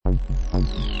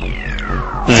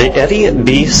The Eddie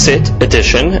B. Sit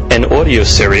edition and audio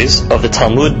series of the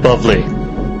Talmud Bavli.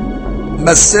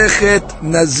 Masechet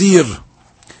Nazir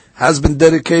has been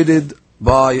dedicated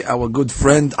by our good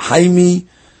friend Yomi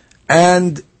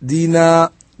and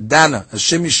Dana.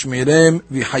 Hashem Yishmerem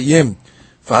v'Hayim.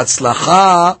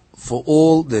 V'Hatzlacha for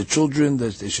all their children,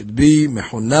 that they should be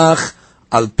mechunach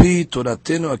al pi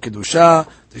Toratenu HaKedusha.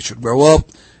 They should grow up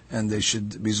and they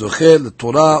should be zocher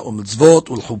l'Torah u'mitzvot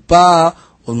u'l'chuppah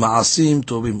u'l'ma'asim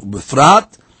tovim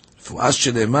u'befrat. Fu'as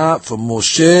shelema for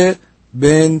Moshe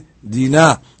ben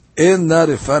Dina. אלנה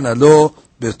רפנה לו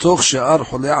בתוך שאר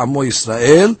חולי עמו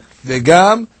ישראל,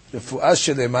 וגם רפואה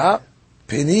שלמה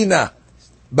פנינה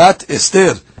בת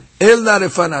אסתר. אלנה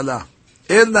רפנה לה,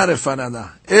 אלנה רפנה לה,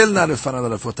 אלנה רפנה לה,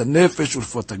 רפואת הנפש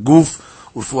ורפואת הגוף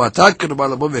ורפואתה קרבה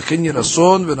לבוא וכן יהי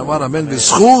רצון, ונאמר אמן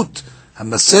בזכות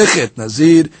המסכת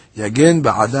נזיר יגן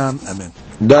בעדם אמן.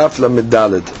 דף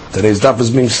למדלת. Today's daf is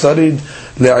being studied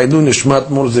לעילוי נשמת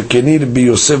מור זקני רבי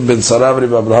יוסף בן שרה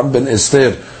ורבי אברהם בן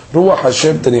אסתר. Ruach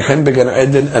Hashem Tanichen Began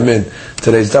Eden Amen.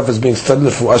 Today's daf is being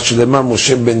studied for Ashlema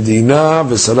Moshe ben Dina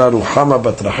v'Sara Ruhama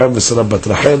bat Rachel v'Sara bat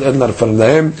Rachel en narfan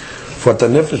lahem for the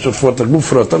nefesh or for the guf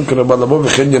for atam kerabah labo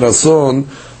v'chen yirason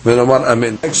v'nomar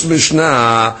Amen. Next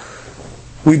Mishnah,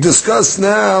 we discuss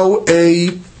now a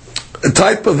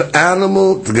type of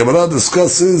animal. The Gemara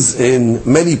discusses in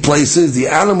many places. The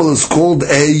animal is called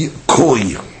a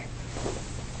koi.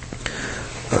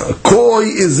 Koi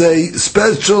is a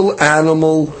special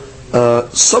animal,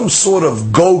 some sort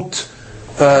of goat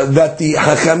that the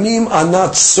Hachamim are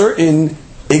not certain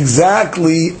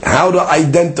exactly how to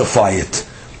identify it.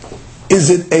 Is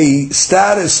it a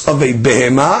status of a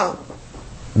behemah?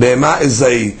 Behemah is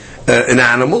an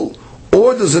animal,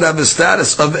 or does it have a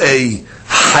status of a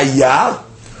hayah,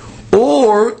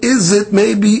 or is it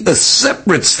maybe a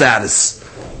separate status?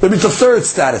 Maybe it's a third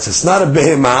status. It's not a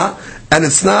behemah and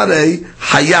it's not a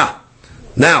hayah.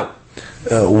 Now,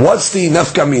 what's the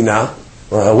nafkamina?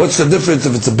 What's the difference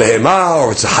if it's a behemah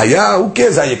or it's a hayah? Who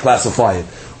cares how you classify it?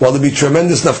 Well, there'll be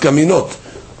tremendous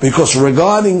nafkaminot. Because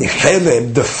regarding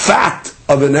helev, the fat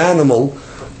of an animal,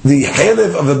 the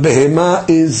helev of a behemah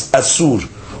is asur,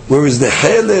 whereas the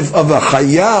helev of a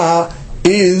hayah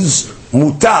is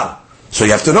mutar. So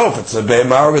you have to know if it's a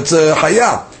behemah or it's a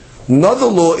hayah. Another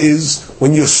law is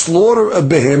when you slaughter a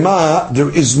behemah, there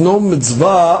is no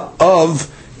mitzvah of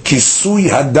kisui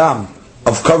hadam,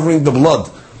 of covering the blood.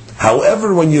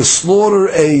 However, when you slaughter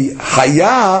a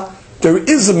hayah, there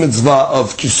is a mitzvah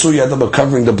of kisui hadam, of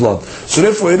covering the blood. So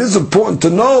therefore, it is important to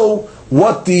know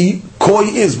what the koi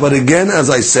is. But again, as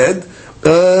I said,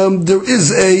 there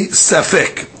is a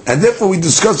safek, and therefore we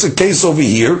discuss a case over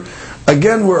here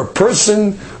again where a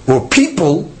person or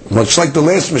people, much like the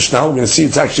last Mishnah, we're going to see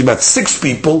it's actually about 6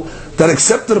 people that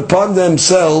accepted upon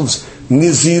themselves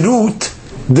nizirut,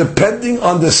 depending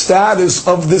on the status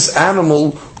of this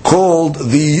animal called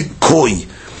the koi.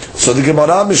 So the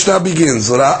Gemara Mishnah begins,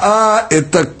 Ra'a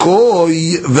et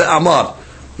koi ve'amar.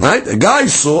 Right? A guy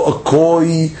saw a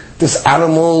koi, this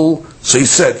animal, so he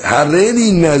said,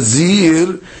 Hareni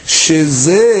nazir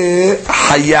sheze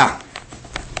haya.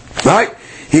 Right?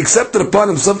 He accepted upon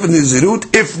himself in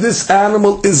nizirut if this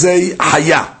animal is a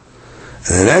haya.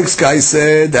 And the next guy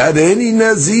said, Hareni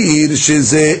nazir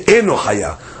sheze eno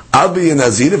haya. I'll be a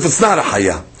nazir if it's not a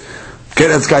haya. Okay,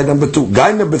 that's guy number 2.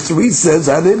 Guy number 3 says,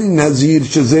 Hareni nazir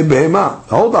sheze behema.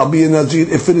 Hold, I'll be a nazir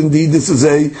if it indeed this is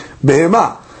a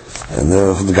behema. And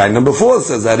the guy number 4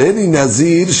 says, Hareni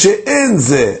nazir she'en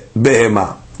ze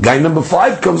behema. Guy number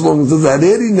 5 comes along and says,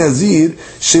 Hareni nazir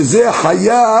sheze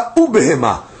haya u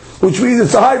behema. Which means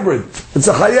it's a hybrid. It's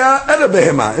a chaya and a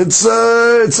behema.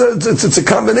 It's a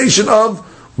combination of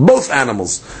both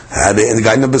animals. And the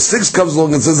guy number 6 comes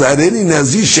along and says, Hareni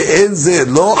nazir she'en ze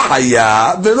lo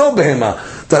chaya velo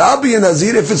behema. That I'll be a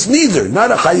nazir if it's neither, not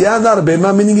a chaya, not a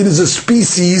behema, meaning it is a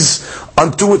species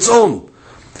unto its own.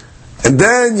 And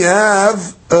then you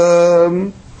have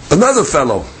another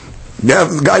fellow. You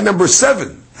have guy number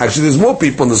 7. Actually, there's more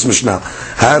people in this Mishnah.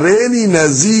 Hareni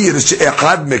nazir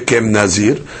she'echad mekem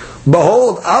nazir.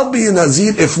 Behold, I'll be a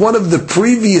nazir if one of the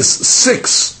previous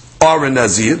 6 are a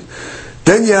nazir.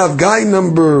 Then you have guy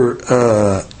number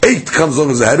 8 comes along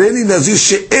and says, Hareni nazir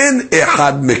she'en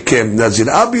echad mekem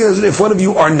nazir. I'll be a nazir if one of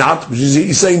you are not, which is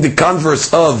he's saying the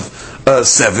converse of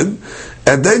 7.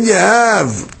 And then you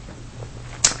have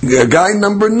guy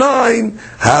number 9,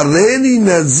 Hareni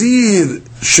nazir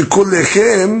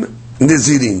shekulechem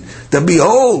nazirin. That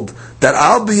behold, that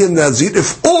I'll be a nazir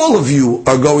if all of you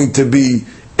are going to be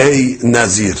a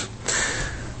nazir.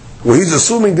 where he's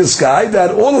assuming this guy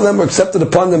that all of them are accepted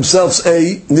upon themselves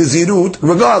a Nazirut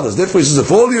regardless. Therefore he says,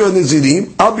 if all you are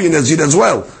Nazirim, I'll be a Nazir as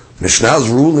well. Mishnah's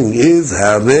ruling is,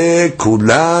 Hare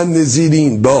Kulan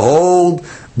Nazirin. Behold,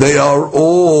 they are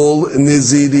all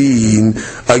Nazirin.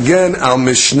 Again, our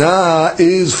Mishnah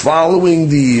is following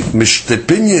the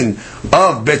opinion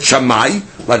of Bet Shammai,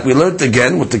 like we learned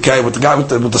again with the guy with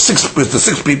the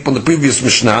six people in the previous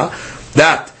Mishnah,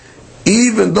 that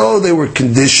even though they were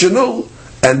conditional,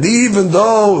 and even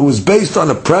though it was based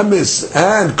on a premise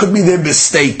and could be they're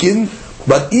mistaken,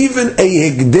 but even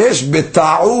a hekdesh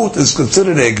beta'ut is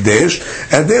considered a hekdesh,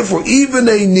 and therefore even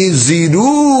a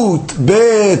nizirut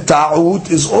beta'ut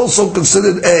is also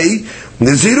considered a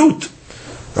nizirut.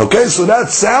 Okay, so that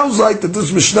sounds like that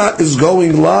this Mishnah is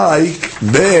going like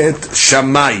Bet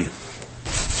Shammai.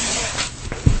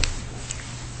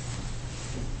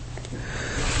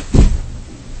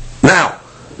 Now,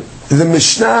 the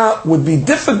Mishnah would be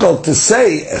difficult to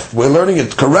say, if we're learning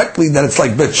it correctly, that it's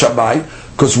like Bet Shammai,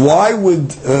 because why would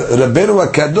Rabbeinu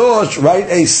HaKadosh write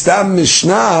a Stam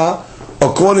Mishnah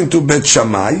according to Bet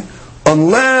Shammai,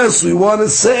 unless we want to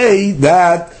say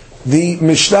that the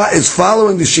Mishnah is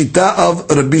following the Shita of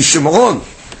Rabbi Shimon.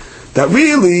 That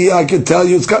really, I can tell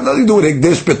you, it's got nothing to do with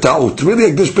Hekdesh Beta'ut. Really,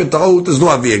 Hekdesh Beta'ut is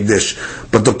not the Hekdesh.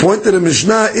 But the point of the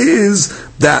Mishnah is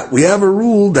that we have a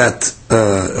rule that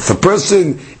if a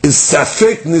person is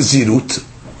Safek Nazirut,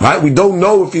 right, we don't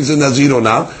know if he's a Nazir or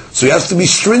not, so he has to be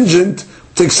stringent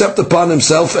to accept upon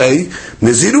himself a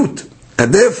Nazirut.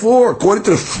 And therefore, according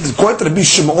to Rabbi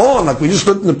Shimon, like we just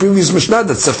learned in the previous Mishnah,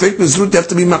 that Safek Nazirut, they have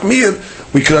to be Mahmir,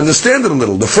 we can understand it a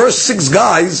little. The first six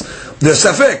guys, they're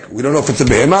Safek. We don't know if it's a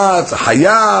Behemah, it's a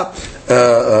Haya,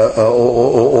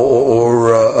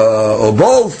 or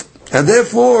both. And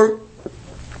therefore,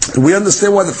 we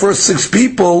understand why the first six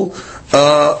people,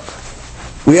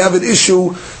 we have an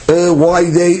issue why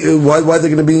they're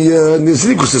going to be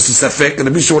Nazir, because this is Safek, and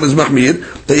Rabbi Shimon is Mahmir,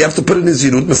 that you have to put in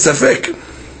Nazirut Safek.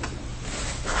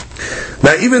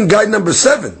 Now, even guy number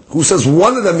 7, who says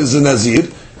one of them is a Nazir,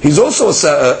 he's also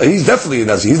he's definitely a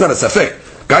Nazir. He's not a Safek.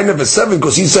 Guy number 7,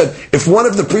 because he said if one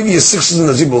of the previous 6 is a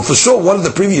Nazir, well, for sure one of the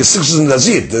previous 6 is a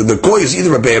Nazir. The koi is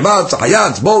either a Behemah, it's a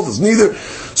Hayat, it's both, it's neither.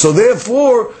 So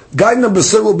therefore, guy number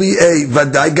 7 will be a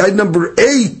Vadai. Guy number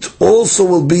 8 also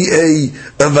will be a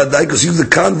Vadai, because he's the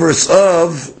converse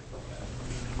of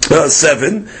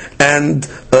 7. And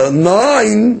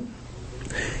 9,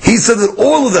 he said that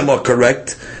all of them are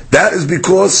correct. That is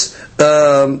because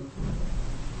 9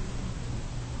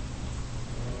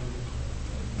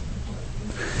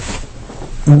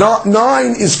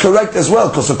 is correct as well,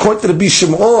 because according to the Rabbi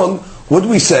Shimon, what do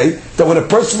we say? That when a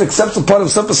person accepts upon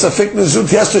himself a Safek Nazirut,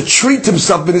 he has to treat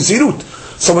himself in Nazirut.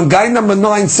 So when guy number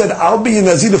 9 said, I'll be a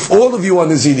Nazir if all of you are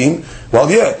Nazirim, well,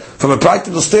 yeah, from a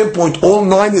practical standpoint, all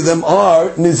 9 of them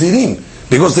are Nazirim,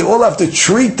 because they all have to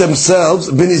treat themselves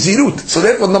b'nizirut. So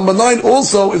therefore, number 9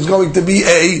 also is going to be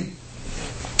a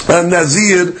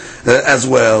Nazir as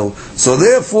well. So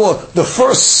therefore, the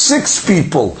first 6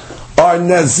 people are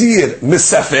Nazir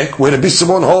Misafek, where the Rabbi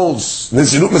Shimon holds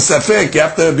Nazirut Misafek, you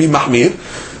have to be Mahmir.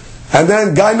 And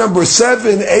then guy number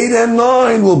 7, 8, and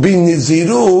 9 will be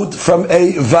Nazirut from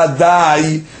a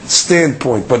Vadai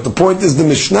standpoint. But the point is, the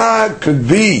Mishnah could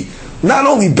be not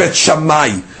only Bet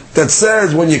Shammai, that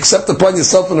says when you accept upon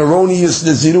yourself an erroneous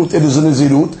Nazirut, it is a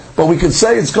Nazirut, but we could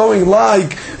say it's going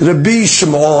like Rabbi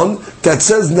Shimon, that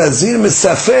says Nazir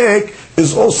Misafek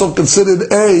is also considered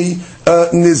a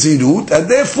Nazirut, and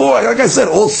therefore, like I said,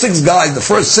 all 6 guys, the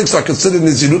first 6 are considered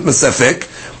Nazirut Misafek,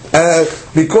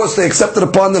 because they accepted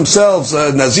upon themselves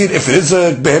Nazir, if it is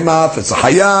a Behemah, if it's a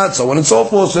Hayat, so on and so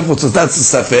forth, so if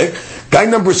that's a Safek. Guy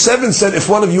number 7 said, if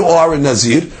one of you are a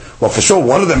Nazir, well, for sure,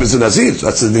 one of them is a Nazir.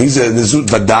 He's a Nazir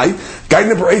Vadai. Guy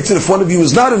number 8 said, if one of you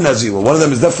is not a Nazir, well, one of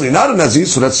them is definitely not a Nazir,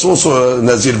 so that's also a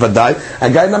Nazir Vadai.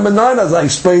 And guy number 9, as I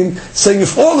explained, saying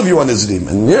if all of you are Nazirim,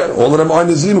 and yeah, all of them are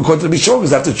Nazirim, according to the Bishop,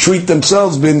 because they have to treat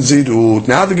themselves bin Zirut.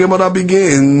 Now the Gemara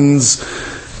begins.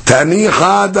 Tani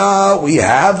Chada, we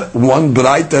have one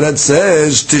bright that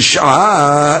says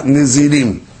Tisha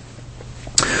Nazirim.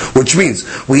 Which means,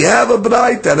 we have a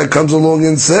bright that comes along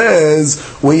and says,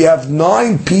 we have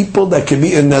 9 people that can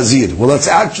be a Nazir. Well, that's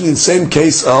actually the same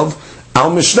case of our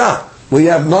Mishnah. We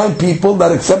have 9 people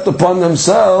that accept upon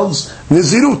themselves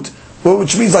Nazirut. Well,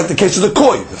 which means like the case of the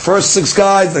koi. The first 6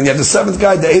 guys, then you have the 7th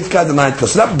guy, the 8th guy, the 9th guy.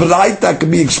 So that bright that can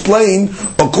be explained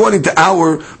according to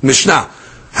our Mishnah.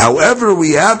 However,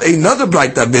 we have another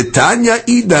bright that Betanya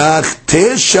Idach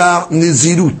Tesha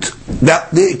Nazirut. Now,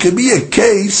 there could be a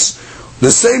case,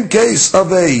 the same case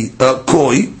of a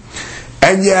koi,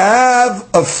 and you have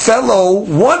a fellow,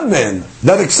 one man,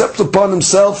 that accepts upon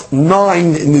himself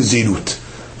 9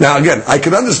 Nazirut. Now again, I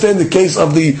can understand the case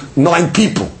of the 9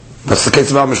 people. That's the case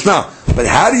of our Mishnah. But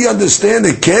how do you understand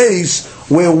a case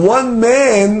where one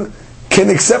man can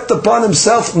accept upon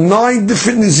himself 9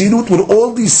 different Nazirut with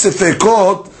all these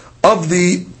sifekot of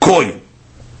the koi?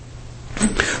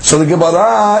 So the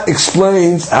Gemara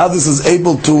explains how this is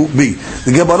able to be.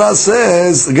 The Gemara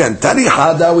says, again, Tani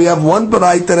Hada, we have one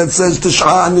baraita that says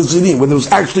Tish'a Nazirin, where there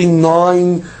was actually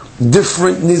 9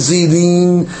 different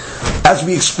Nazirin, as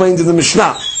we explained in the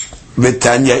Mishnah.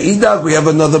 V'Tanya Idak, we have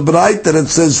another baraita that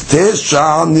says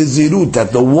Tish'a Nazirut,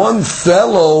 that the one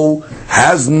fellow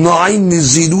has 9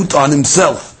 Nazirut on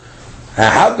himself.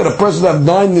 And how could a person have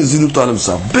 9 Nazirut on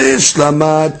himself?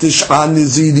 Bishlama Tish'a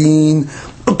Nazirin.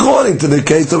 According to the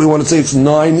case that we want to say it's 9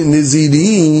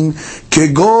 Nazirin,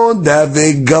 Kegon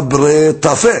Dave Gabre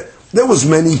Tafeh. There was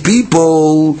many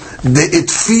people, the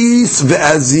Itfis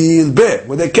Ve'azil Be,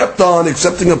 where they kept on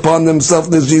accepting upon themselves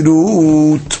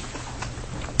Nazirut.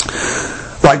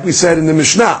 Like we said in the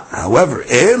Mishnah. However,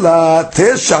 Ela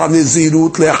Tesha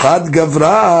Nazirut Lechad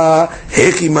Gavra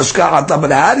Hechi Mashka'ata.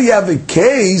 But how do you have a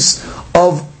case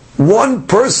of one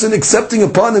person accepting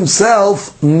upon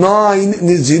himself 9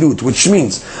 Nazirut, which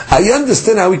means, I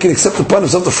understand how he can accept upon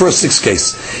himself the first 6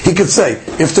 cases. He could say,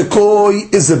 if the koi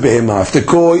is a behemah, if the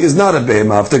koi is not a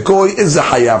behemah, if the koi is a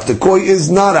hayah, if the koi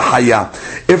is not a hayah,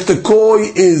 if the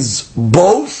koi is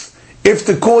both, if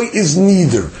the koi is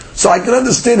neither. So I can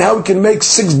understand how he can make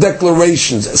 6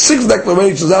 declarations. 6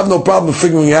 declarations I have no problem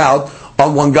figuring out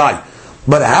on one guy.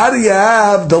 But how do you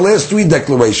have the last 3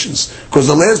 declarations? Because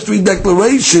the last 3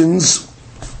 declarations,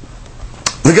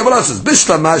 the Gemara says,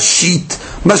 Bishlama Shit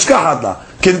Mashkahada.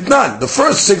 Kintnan. The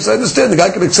first 6, I understand, the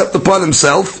guy can accept upon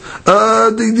himself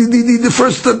the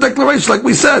first declaration, like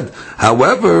we said.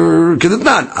 However,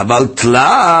 Kintnan. Aval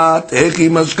Tlat, Echi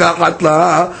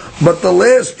Mashkahatla. But the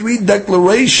last 3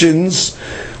 declarations,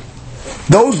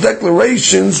 those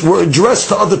declarations were addressed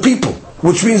to other people.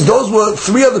 Which means those were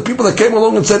 3 other people that came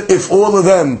along and said, if all of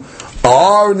them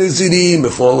are Nazirim,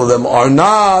 if all of them are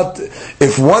not,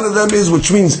 if one of them is, which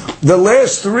means the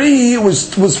last 3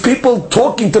 was people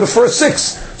talking to the first 6.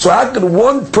 So how could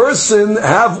one person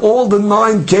have all the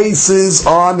 9 cases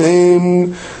on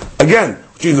him? Again,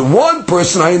 which means one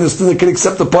person, I understand, that can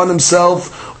accept upon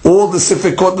himself all the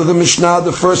sifikot of the Mishnah,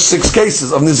 the first 6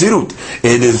 cases of Nazirut.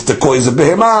 It is the koi is a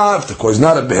behemah, if the koi is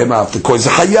not a behemah, if the koi is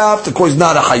a hayah, if the koi is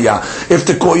not a hayah, if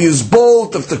the koi is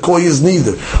both, if the koi is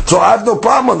neither. So I have no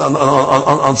problem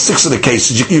on 6 of the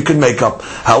cases you can make up.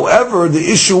 However, the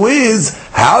issue is,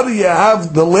 how do you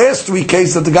have the last 3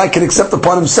 cases that the guy can accept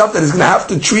upon himself, that he's going to have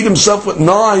to treat himself with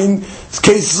 9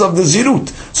 cases of Nazirut?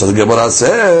 So the Gemara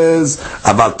says,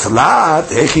 about Talat,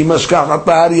 Hechi Mashkach,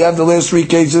 how do you have the last 3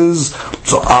 cases?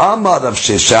 So Amar of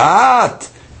Sheshat,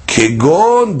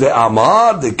 Kegon de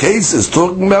Amar, the case is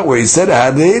talking about where he said,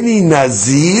 Hareni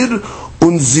Nazir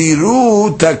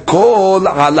unziru takol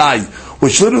alai,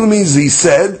 which literally means he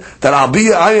said that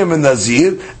I am a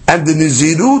Nazir, and the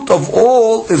Nazirut of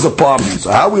all is upon me.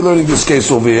 So how are we learning this case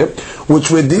over here?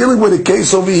 Which we're dealing with a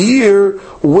case over here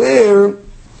where,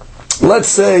 let's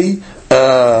say,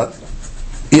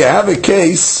 you have a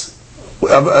case,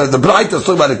 the Braita is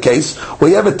talking about a case where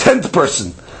you have a 10th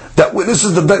person. That this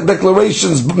is the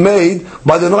declarations made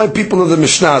by the 9 people of the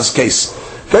Mishnah's case.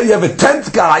 Okay, you have a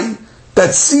 10th guy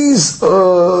that sees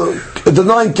the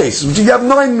 9 cases. You have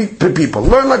 9 people.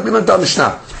 Learn like we learned on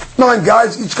Mishnah. 9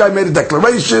 guys, each guy made a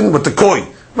declaration with the koi.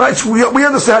 Right? So we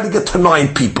understand how to get to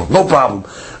 9 people. No problem.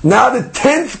 Now the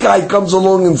 10th guy comes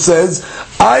along and says,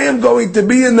 I am going to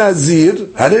be a Nazir,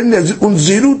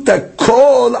 unzirut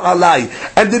kol alai,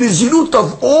 and the Nazirut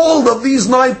of all of these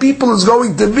 9 people is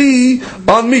going to be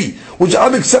on me, which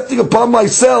I'm accepting upon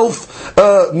myself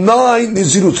 9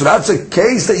 Nazirut. So that's a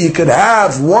case that you could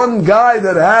have one guy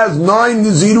that has 9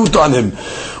 Nazirut on him,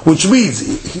 which means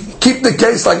keep the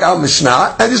case like our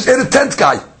Mishnah and just add a 10th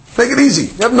guy. Make it easy.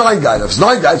 You have 9 guys. There's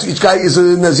 9 guys, so each guy is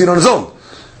a Nazir on his own.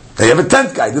 Then you have a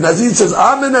 10th guy. The Nazir says,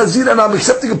 I'm a Nazir and I'm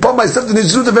accepting upon myself the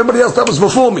Nazirut of everybody else that was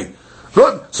before me.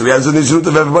 Good. So he has the Nazirut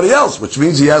of everybody else, which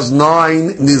means he has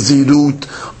 9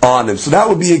 Nazirut on him. So that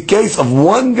would be a case of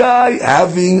one guy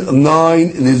having 9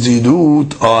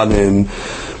 Nazirut on him.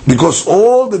 Because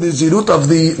all the Nazirut of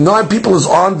the 9 people is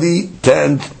on the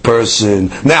 10th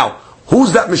person. Now,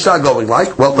 who's that Mishnah going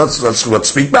like? Well, let's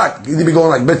speak back. Either be going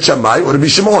like Bet Shammai or be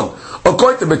Shimon.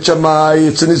 According to Bet Shammai,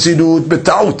 it's a Nazirut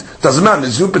B'Taut. Doesn't matter.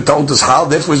 Nazirut B'Taut is Hal,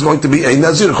 therefore he's going to be a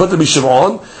Nazir. According to be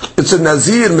Shimon, it's a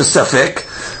Nazir Misafek.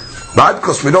 Right?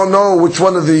 Because we don't know which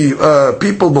one of the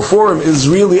people before him is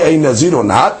really a Nazir or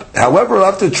not. However, he'll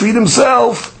have to treat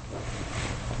himself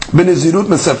Benazirut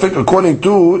Mesafik according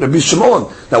to Rabbi Shimon.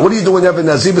 Now, what do you do when you have a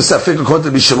Nazir Mesafik according to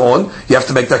Rabbi Shimon? You have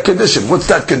to make that condition. What's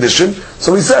that condition?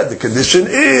 So he said the condition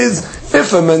is,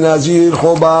 if I'm a Nazir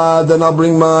Choba, then I'll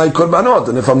bring my Korbanot.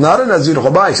 And if I'm not a Nazir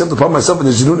Choba, I have to put myself in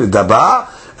the Zirut Daba.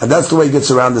 And that's the way he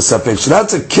gets around the Safek. So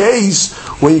that's a case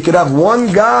where you could have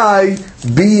one guy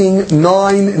being 9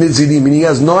 Nazirim, and he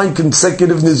has 9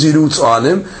 consecutive Naziruts on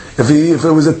him. If it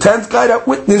was a 10th guy that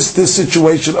witnessed this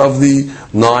situation of the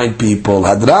 9 people.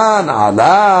 Hadran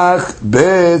alach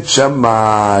bet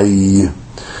Shammai.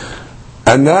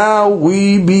 And now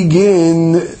we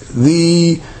begin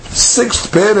the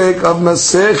 6th perek of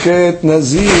Masechet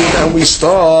Nazir, and we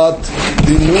start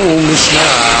the new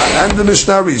Mishnah. And the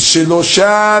Mishnah is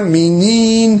Shilosha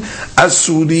Minin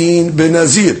Asurin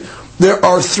Benazir. There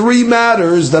are 3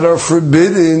 matters that are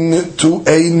forbidden to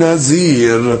a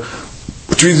Nazir,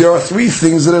 which means there are 3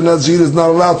 things that a Nazir is not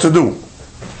allowed to do.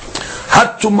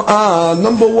 Hatum'ah,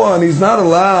 number 1, he's not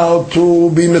allowed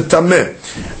to be metameh.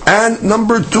 And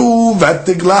number 2,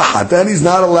 vatiglahat, and he's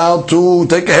not allowed to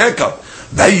take a haircut.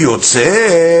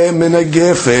 Vayotze min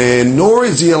hagefen, nor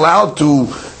is he allowed to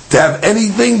have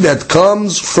anything that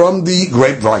comes from the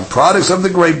grapevine, products of the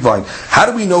grapevine. How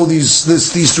do we know these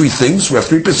 3 things? We have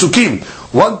 3 pesukim.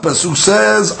 One pasuk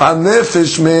says,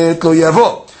 "Anefesh met lo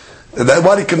yavo." That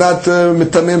why he cannot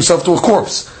mitameh himself to a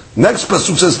corpse. Next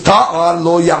pasuk says, "Ta'ar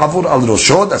lo ya'avur al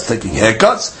rosho." That's taking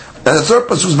haircuts. And the third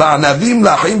pasuk is, "Va'anavim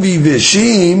lachim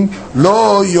v'yiveshim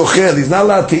lo yochel." He's not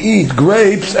allowed to eat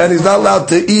grapes, and he's not allowed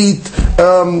to eat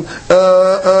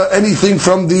anything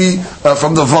from the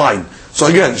vine. So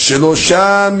again,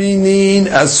 Shilosha Minin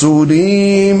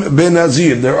Asurim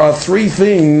Benazir. There are 3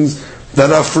 things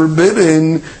that are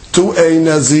forbidden to a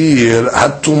Nazir.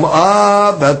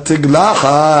 Hatum'ah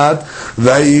v'tiglachat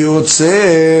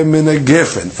v'yotze min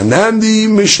hagefen. And then the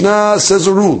Mishnah says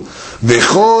a rule.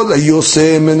 V'chol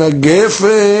hayotze min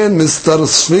hagefen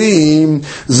mistarsfim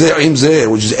ze'im zeh,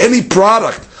 which is any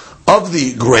product of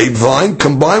the grapevine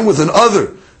combined with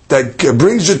another that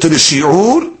brings you to the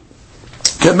Shiur,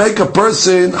 can make a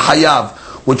person hayav,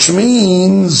 which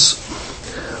means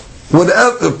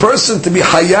whatever a person to be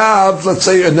hayav, let's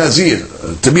say a Nazir,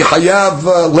 to be hayav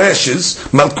lashes,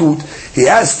 malkut, he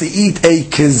has to eat a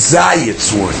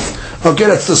kezayit's worth. Okay,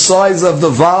 that's the size of the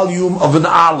volume of an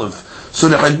olive. So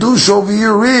the hadush over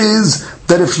here is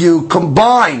that if you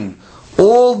combine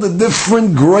all the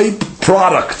different grape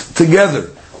product together,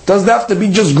 it doesn't have to be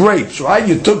just grapes, right?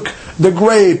 You took the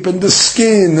grape and the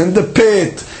skin and the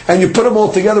pit, and you put them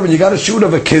all together, and you got a shoot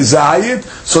of a kezayit,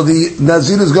 so the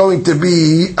Nazir is going to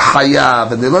be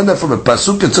hayav. And they learn that from a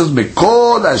pasuk. It says,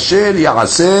 "Mikol asher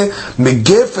ya'aseh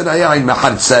megefen hayayin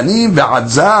mehartzanim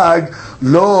ve'adzag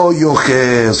lo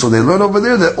yocheh." So they learn over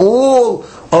there that all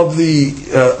of the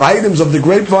items of the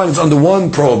grapevine is under one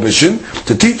prohibition,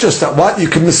 to teach us that what you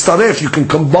can mistaref, you can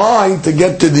combine to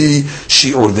get to the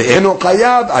shiur. The eno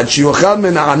chayav ad shiuchal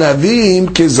min anavim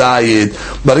kezayit.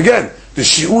 But again, the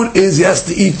shiur is he has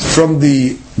to eat from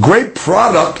the grape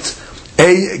product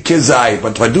a kezayit.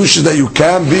 But hadush is that you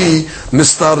can be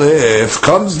mistaref.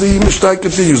 Comes the Mishnah,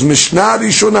 continues. Mishnah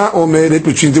Rishona omeret,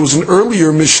 which means there was an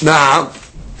earlier Mishnah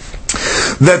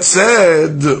that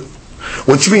said,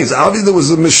 which means obviously there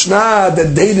was a Mishnah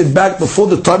that dated back before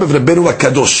the time of Rabbeinu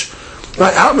HaKadosh.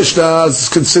 Right? Our Mishnah is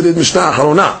considered Mishnah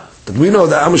Harona. But we know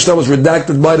that our Mishnah was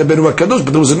redacted by Rabbeinu HaKadosh,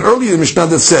 but there was an earlier Mishnah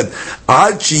that said,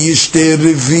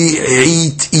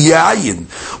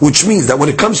 which means that when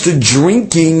it comes to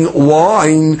drinking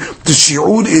wine, the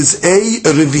shi'ud is a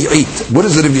revi'it. What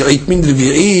does a revi'it mean?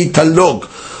 Revi'it talog.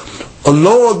 A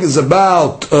log is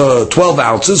about 12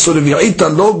 ounces, so revi'it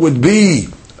talog would be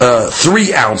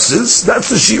 3 ounces. That's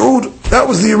the shi'ud. That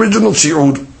was the original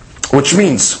shi'ud, which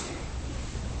means,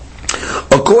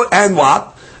 and what?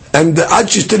 And the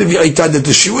that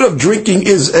the shi'ud of drinking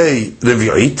is a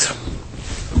revi'it.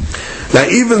 Now,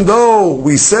 even though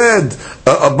we said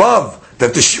above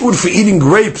that the shi'ud for eating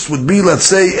grapes would be, let's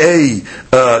say, a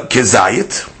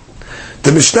kezayit,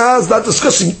 the Mishnah is not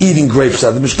discussing eating grapes.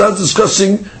 The Mishnah is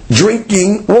discussing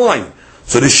drinking wine.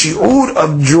 So the shi'ud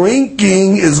of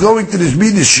drinking is going to be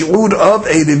the shi'ud of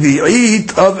a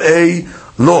revi'it of a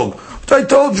log. Which I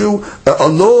told you, a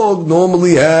log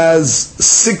normally has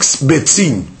 6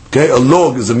 bitzim. Okay, a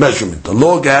log is a measurement. A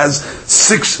log has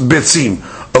 6 bitzim.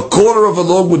 A quarter of a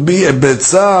log would be a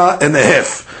bitzah and a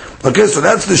half. Okay, so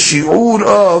that's the shi'ud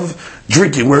of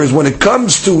drinking. Whereas when it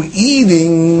comes to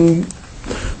eating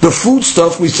the food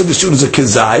stuff, we said the shi'ud is a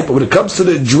kezai, but when it comes to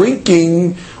the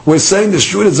drinking, we're saying the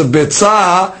shi'ud is a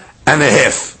bitzah and a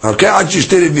half. Okay, Rabbi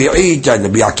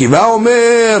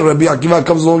Akiva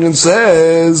comes along and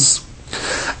says,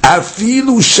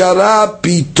 Afilu shara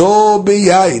pito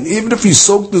beyayin. Even if he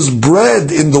soaked this bread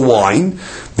in the wine,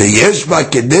 the yeshba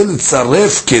kedel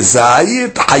tzaref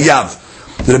kezayit hayav.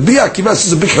 The Rabbi Akiva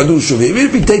says a big hadush over here. Even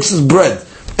if he takes his bread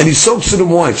and he soaks it in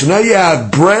wine, so now you have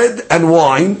bread and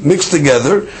wine mixed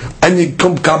together, and the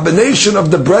combination of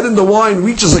the bread and the wine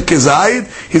reaches a kezayit,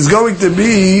 he's going to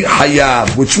be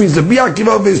hayav, which means the Rabbi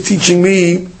Akiva is teaching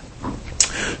me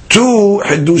two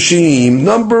Hidushim.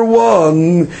 Number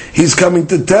one, he's coming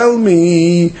to tell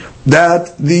me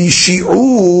that the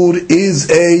Shiur is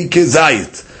a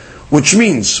kezayit, which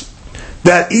means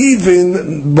that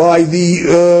even by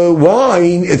the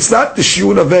wine, it's not the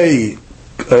Shiur of a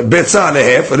betza and a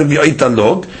half, or a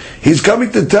log. He's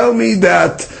coming to tell me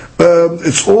that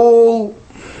it's all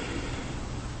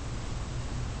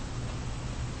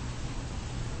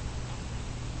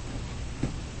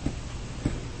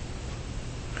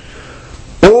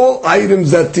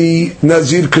items that the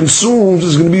Nazir consumes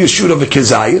is going to be a shoot of a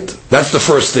kezayit. That's the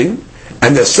first thing.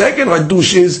 And the second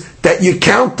hadush is that you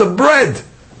count the bread.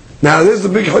 Now there's the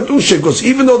big hadush, because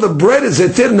even though the bread is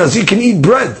heter, Nazir can eat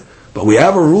bread. But we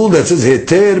have a rule that says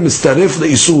heter mistarif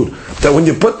le'isur, that when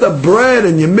you put the bread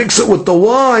and you mix it with the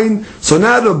wine, so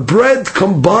now the bread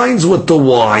combines with the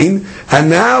wine, and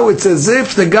now it's as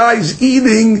if the guy's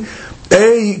eating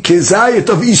a kezayit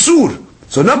of isur.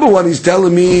 So number one, he's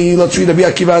telling me, let's read Rabbi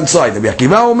Akiva inside. Rabbi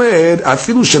Akiva omer,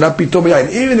 afilu shara pito beyayin.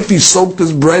 Even if he soaked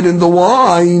his bread in the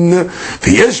wine,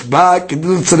 v'yesh bak, you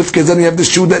have the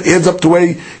shoe that adds up to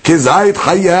a kezayit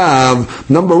hayav.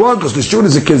 Number one, because the shoe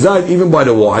is a kezayit even by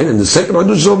the wine. And the second one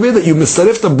is over here that you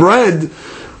mistarif the bread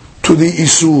to the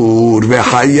isur.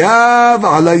 V'hayav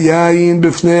ala yayin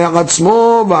b'fnei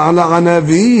atzmo, v'ala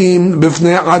anavim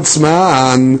b'fnei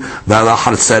atzman, v'ala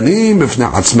harsanim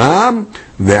b'fnei atzman,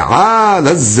 ve'al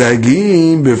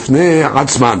az-zagim b'fnei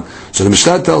atzman. So the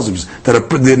Mishnah tells him that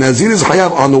the Nazir is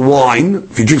hayav on the wine,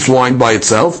 if he drinks wine by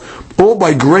itself, or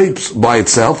by grapes by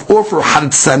itself, or for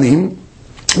harsanim.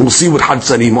 We'll see what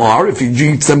harsanim are, if he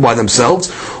eats them by themselves,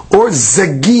 or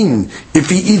zagim, if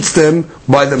he eats them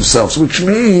by themselves, which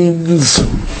means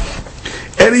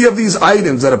any of these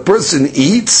items that a person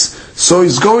eats, so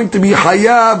he's going to be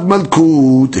hayav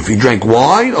malkut, if he drank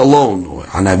wine alone, or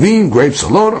anavim, grapes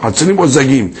alone, harsanim or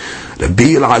zagim.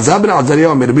 Rabbi Elazar ben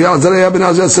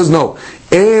Azariah says no.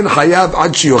 En hayav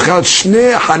ad sheyochel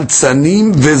shnei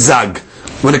harsanim vezag.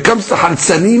 When it comes to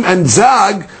harsanim and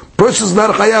zag, person's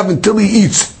not chayav until he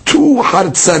eats two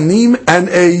harsanim and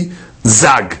a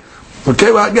zag.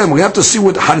 Okay, well again, we have to see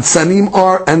what harsanim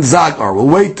are and zag are. We'll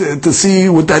wait to see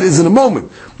what that is in a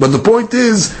moment. But the point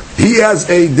is, he has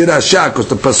a dirasha, because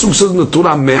the pasuk says in the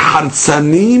Torah, me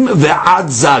harsanim ve'ad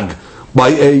zag. By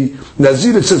a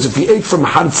Nazir, it says if he ate from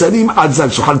harsanim ad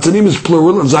zag, so harsanim is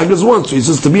plural and zag is one. So he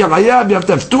says to be a chayav, you have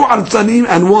to have two harsanim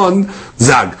and one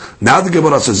zag. Now the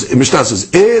Gemara says, Mishnah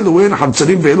says, Eluin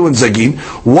harsanim ve'eluin zagim.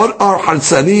 What are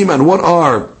harsanim and what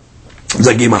are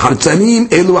zagim? Harsanim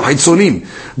elu hitzonim.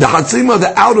 The harsanim are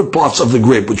the outer parts of the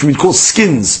grape, which we call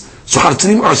skins. So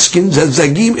harsanim are skins, and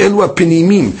zagim elu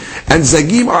pinimim. And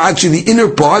zagim are actually the inner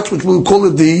parts, which we'll call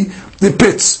it the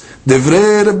pits.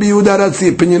 Devrei Rabbi Yehuda, that's the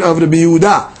opinion of Rabbi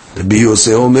Yehuda. Rabbi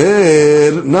Yosef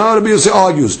Omer, now Rabbi Yosef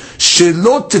argues,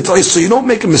 Shelot titay, so you don't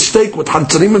make a mistake with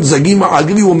harsanim and zagim. I'll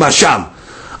give you a mashal.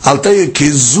 I'll tell you,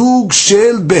 kizug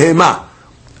shel behema.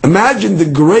 Imagine the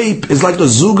grape is like a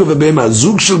zug of a behema.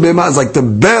 Zug shel behema is like the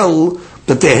bell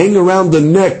that they hang around the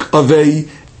neck of a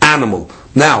animal.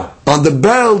 Now, on the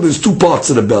bell, there's two parts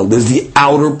of the bell. There's the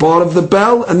outer part of the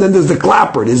bell, and then there's the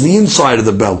clapper. There's the inside of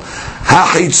the bell.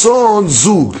 Ha-hitzon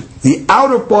zug. The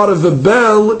outer part of the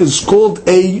bell is called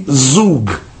a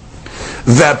zug.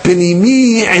 The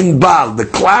pinimi enbal. The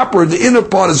clapper, the inner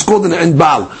part, is called an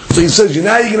enbal. So he says,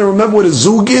 now you're going to remember what a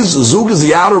zug is. A zug is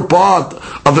the outer part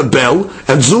of a bell,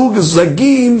 and zug is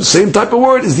zagim, same type of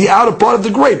word, is the outer part of the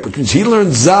grape, which means he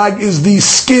learned zag is the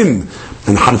skin,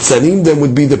 and harsanim then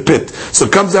would be the pit. So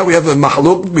it comes out we have a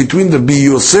mahaluk between the Rabbi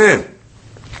Yosef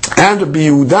and Rabbi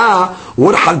Yehuda,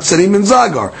 what harsanim and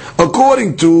zag are.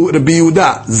 According to Rabbi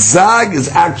Yehuda, zag is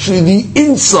actually the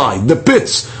inside, the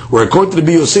pits, where according to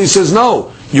Rabbi Yosef, he says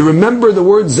no. You remember the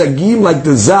word zagim like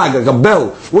the zag, like a bell.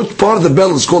 Which part of the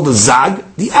bell is called the zag?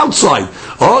 The outside.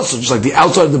 Oh, so just like the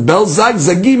outside of the bell, zag,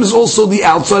 zagim is also the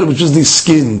outside, which is the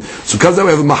skin. So because we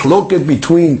have a mahloket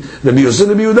between Rabbi Yosef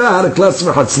and Rabbi Yehuda, how to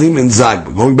classify harsanim and zag.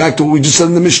 But going back to what we just said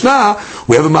in the Mishnah,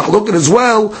 we have a mahloket as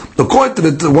well. According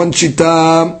to the one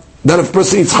shita, That if a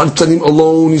person eats Hartzanim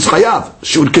alone, he's Chayav,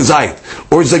 Shiur Kezayit,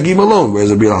 or Zagim alone, whereas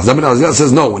Rabbi Elazar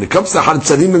says no, when it comes to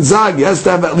Hartzanim and Zag, he has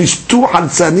to have at least 2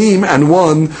 Hartzanim and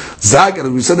 1 Zag,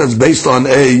 and we said that's based on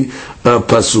a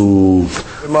Pasuk.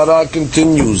 Gemara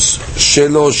continues,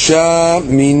 Shelosha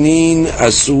Minin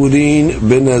Asurin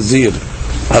Ben Nazir,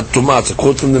 At-Tumah, it's a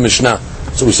quote from the Mishnah.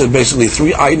 So we said basically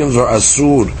 3 items are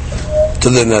Asur to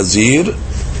the Nazir,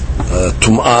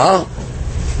 Tum'ah,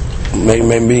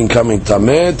 being coming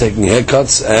tameh, taking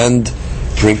haircuts, and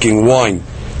drinking wine.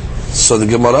 So the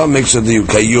Gemara makes it the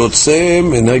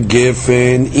kayotzem in a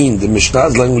gefen in. The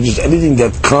Mishnah's language is anything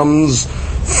that comes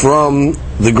from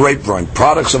the grapevine,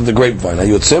 products of the grapevine.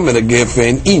 Kayotzem in a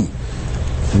gefen in.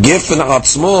 Gefen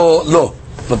atzmo lo,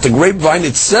 but the grapevine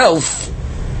itself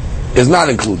is not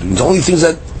included. It's only things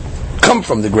that come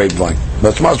from the grapevine.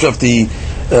 But if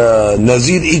the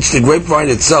Nazir eats the grapevine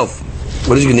itself,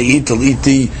 what is he going to eat? He'll eat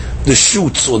the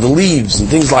shoots or the leaves and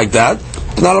things like that.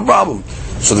 It's not a problem.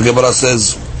 So the Gemara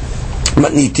says,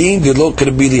 "Matnitin de lo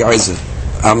kerbili Azar."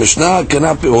 Our Mishnah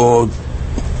cannot be, or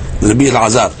Rabbi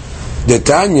Elazar. The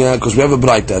Tanya, because we have a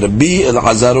braita. Rabbi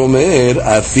Elazar omer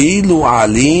afilu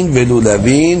alin velu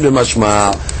lavin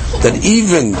v'mashma, that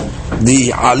even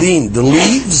the alin, the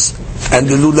leaves, and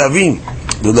the lulavin,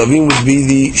 the lavin would be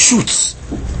the shoots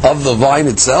of the vine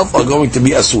itself, are going to be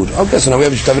asur. Okay, so now we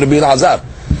have Shitav Rabbi Elazar.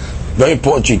 Very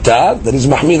important shita, that is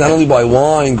mahmid not only by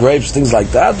wine, grapes, things like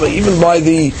that, but even by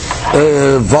the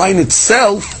vine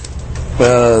itself,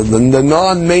 the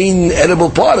non-main edible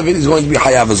part of it is going to be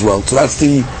hayav as well. So that's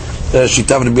the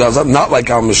shita of Rabbi Elazar, not like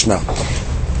our Mishnah.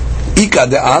 Ika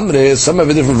de amre, some have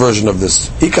a different version of this.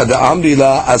 Ika de amri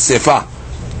la asefa.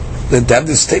 They have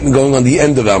this statement going on the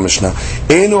end of our Mishnah.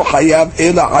 Eno hayav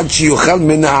ela ad sheyuchal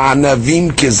min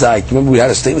ha'anavim kezayit. Remember we had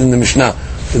a statement in the Mishnah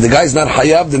that the guy is not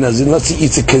hayav the Nazir unless he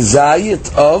eats a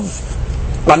kezayit of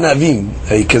anavim,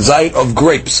 a kezayit of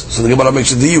grapes. So the Gemara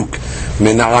makes a diuk.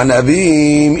 Min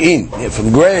ha'anavim in.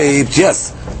 From grapes,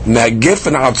 yes. Me'agif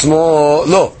atzmo,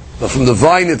 lo. But from the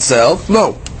vine itself,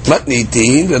 no.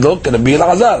 Matnitin, they don't going to be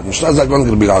Elazar. Mishnah is not going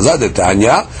to be Elazar. The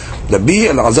Tanya, the be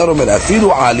Elazar omer afilu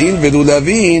alin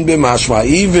vedulavin b'mashma,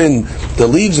 even the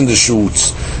leaves and the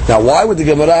shoots. Now, why would the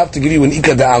Gemara have to give you an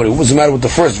Ika da'amri? What was the matter with the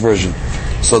first version?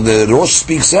 So the Rosh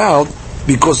speaks out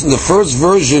because in the first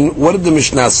version, what did the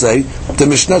Mishnah say? The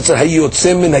Mishnah said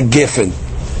hayotzem min hagefen.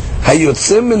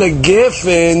 Hayotzem min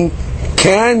hagefen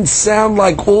can sound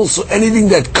like also anything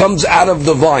that comes out of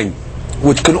the vine,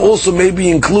 which could also maybe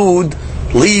include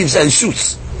leaves and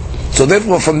shoots. So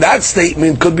therefore, from that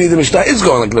statement, could be the Mishnah is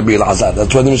going like Rabbi Elazar.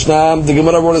 That's why the Mishnah, the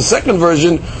Gemara wrote a second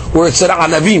version where it said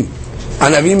anavim.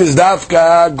 Anavim is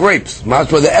dafka grapes.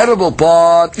 That's where the edible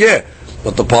part, yeah.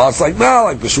 But the parts like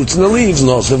the shoots and the leaves,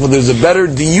 no. So therefore, there's a better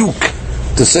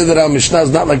diuk to say that our Mishnah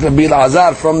is not like Rabbi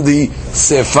Elazar from the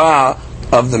sefa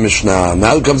of the Mishnah.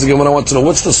 Now comes the Gemara wants to know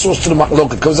what's the source to the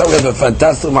machloket. It comes out we have a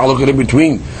fantastic machloket in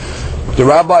between the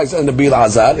rabbis and the Rabbi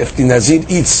Elazar. If the Nazir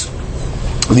eats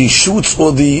the shoots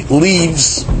or the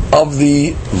leaves of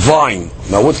the vine.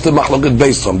 Now what's the machloket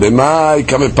based on? B'mai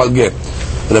kameh palgeh.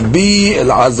 Rabbi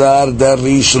Elazar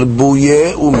darish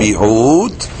rebuye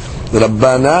u'mi'ut.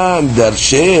 Rabbanan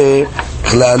darshe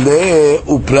klale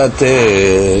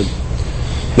u'prate.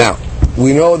 Now,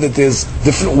 we know that there's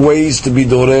different ways to be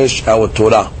doresh our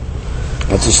Torah.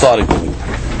 That's a starting point.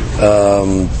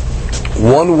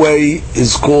 One way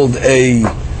is called a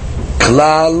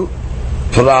klal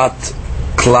prat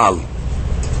klal.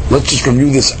 Let's just review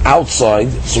this outside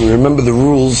so we remember the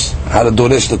rules how to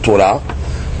doresh the Torah.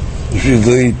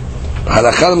 The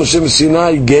Halakha Moshe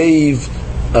Sinai gave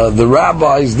the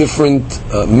rabbis different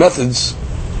methods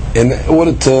in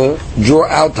order to draw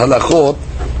out halachot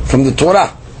from the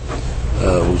Torah.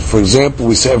 For example,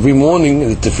 we say every morning in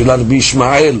the Tefillah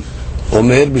B'Ishmael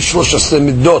Omer B'Shlosh Aseh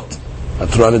Middot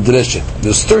HaTorah Nedreshet.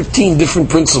 There's 13 different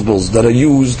principles that are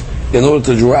used in order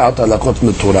to draw out halachot from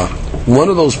the Torah. One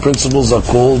of those principles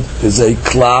is a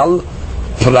klal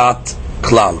prat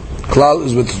klal. Klal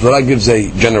is what the Torah gives a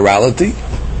generality,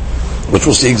 which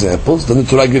we'll see examples. Then the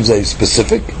Torah gives a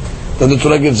specific. Then the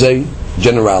Torah gives a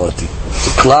generality.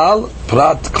 So klal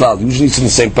prat klal. Usually it's in the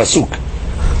same pasuk.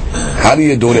 How do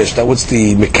you doresh that? What's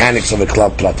the mechanics of a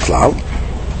klal prat klal?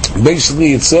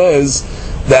 Basically, it says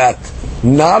that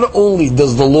not only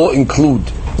does the law include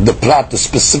the prat, the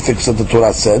specifics that the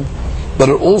Torah said, but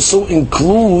it also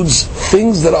includes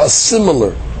things that are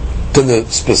similar to the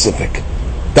specific.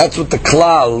 That's what the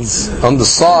klals on the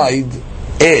side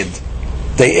add.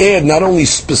 They add not only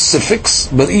specifics,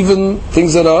 but even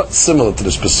things that are similar to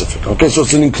the specific. Okay, so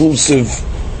it's an inclusive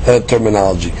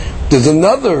terminology. There's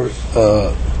another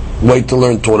way to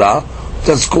learn Torah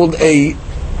that's called a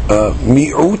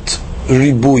mi'ut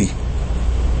ribui.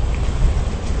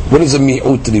 What is a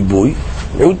mi'ut ribui?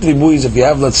 Mi'ut ribui is if you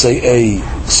have, let's say, a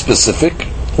specific,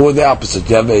 or the opposite.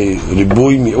 You have a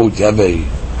ribui mi'ut, you have a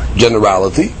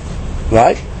generality,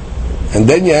 right? And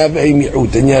then you have a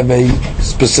mi'ut, then you have a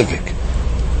specific.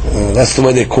 That's the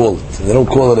way they call it. They don't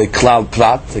call it a klal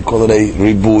prat, they call it a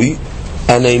ribui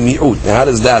and a mi'ut. Now how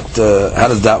does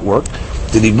that work?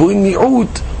 The ribui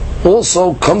mi'ut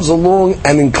also comes along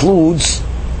and includes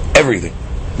everything,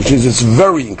 which means it's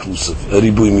very inclusive.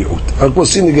 Ribui mi'ut. We'll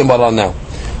see in the Gemara now.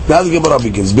 Now the Gemara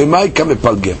begins. B'mai kam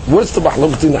epalgem. What's the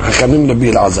mahlok between Hachamim and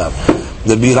Rabbi Elazar?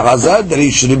 The Rabbi Elazar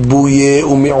darish ribuye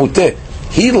u'mi'uteh.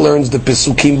 He learns the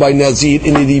pesukim by Nazir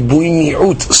in the ribui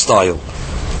mi'ut style.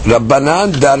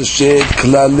 Rabbanan darshe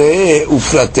klale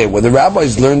ufrate. Where the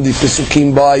rabbis learned the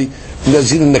pesukim by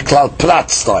Nazir in the klal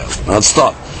prat style. Now let's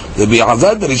start. Rabbi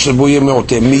Elazar darish ribuye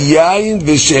mi'uteh. Miyayin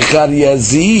v'shechar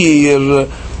yazir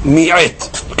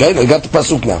mi'et. Okay, I got the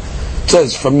pasuk now. It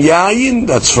says from yayin,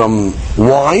 that's from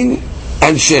wine,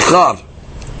 and shechar.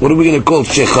 What are we going to call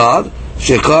shechar?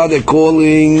 Shechar they're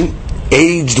calling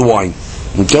aged wine.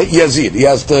 Okay, yazir, he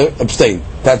has to abstain.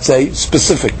 That's a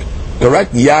specific,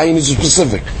 correct? Yayin is a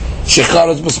specific. Shechar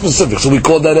is a specific. So we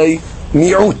call that a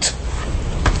mi'ut.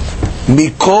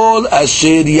 Mikol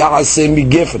asher ya'aseh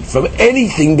migefen. From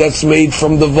anything that's made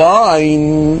from the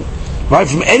vine, right?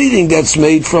 From anything that's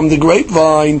made from the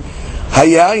grapevine,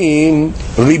 hayayim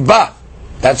riba.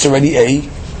 That's already a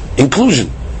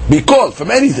inclusion. Mikol, from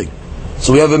anything.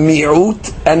 So we have a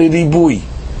mi'ut and a ribui.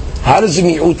 How does a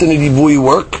mi'ut and a ribui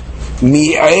work?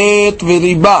 Mi'et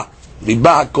v'riba.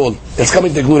 Riba hakol. It's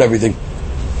coming to include everything.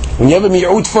 When you have a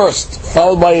mi'ut first,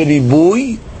 followed by a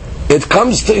ribui, it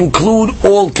comes to include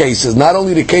all cases, not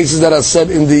only the cases that are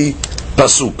said in the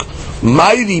pasuk.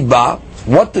 My riba,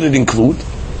 what did it include?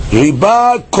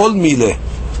 Riba kol mileh.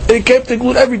 It came to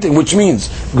include everything, which means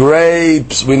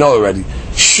grapes, we know already,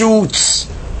 shoots,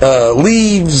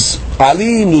 leaves,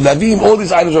 alim, lulavim, all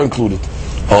these items are included.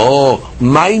 Oh,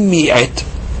 my mi'et.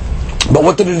 But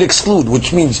what did it exclude?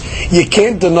 Which means you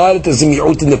can't deny that there's a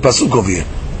mi'ut in the pasuk over here.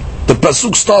 The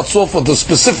pasuk starts off with the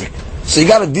specific, so you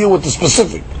got to deal with the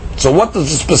specific. So what does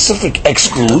the specific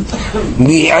exclude?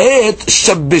 Mi'et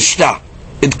shabbishta.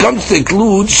 It comes to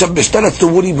include shabbishta, that's the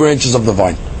woody branches of the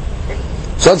vine.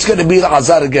 So that's going to be the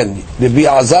azar again. The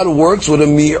azar works with a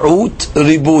mi'ut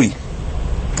ribui.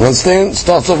 Understand?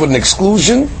 Starts off with an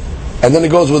exclusion, and then it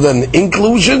goes with an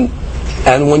inclusion.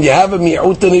 And when you have a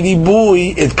mi'ut and a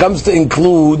ribui, it comes to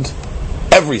include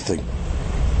everything,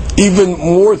 even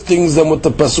more things than what the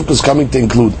pasuk is coming to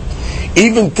include,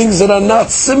 even things that are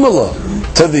not similar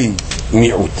to the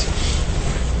mi'ut.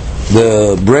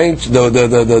 The branch,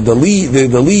 the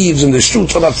leaves and the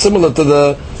shoots are not similar to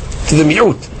the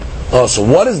mi'ut. So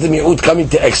what is the mi'ut coming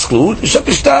to exclude?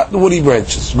 The woody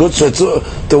branches. Good. So it's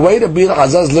the way the Bir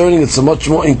Azaz is learning. It's a much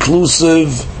more inclusive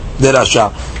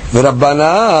derasha. The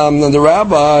Rabbanam and the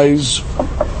rabbis,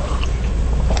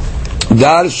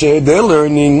 darshe, they're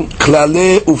learning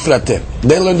klale ufrate.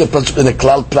 They learn the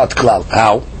klal prat klal.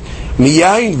 How?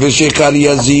 Miyayin v'shekar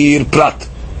yazir prat.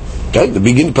 Okay, the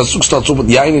beginning pasuk starts off with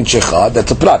yayin and shechar.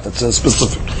 That's a prat. That's a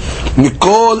specific.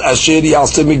 Mikol asher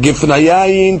yaseh migifn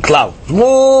hayayin klal.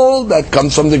 All that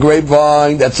comes from the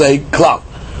grapevine. That's a klal.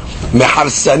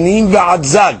 Meharsanim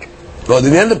v'adzag. Well,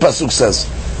 the end of the pasuk says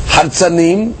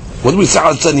harsanim. What do we say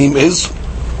harsanim is?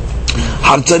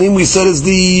 Harsanim we said is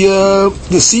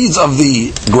the seeds of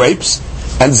the grapes,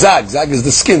 and zag is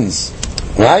the skins,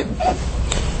 right?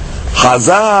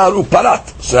 Chazar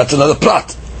uparat. So that's another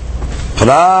prat.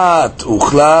 Prat,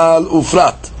 uchlal,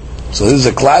 ufrat. So this is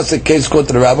a classic case quote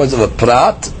to the rabbis of a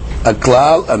prat, a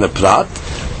klal, and a prat.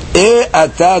 E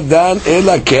atadan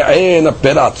ela ke'en a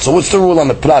perat. So what's the rule on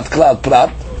the prat, klal,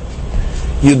 prat?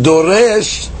 You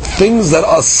doresh things that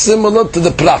are similar to the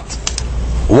prat.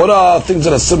 What are things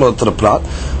that are similar to the prat?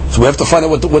 So we have to find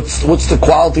out what's the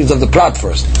qualities of the prat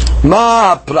first.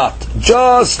 Ma prat,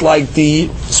 just like the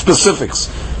specifics.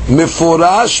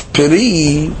 Meforash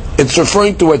peri, it's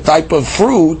referring to a type of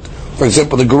fruit. For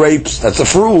example, the grapes, that's a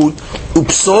fruit.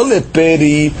 Upsolet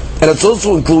peri, and it's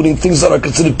also including things that are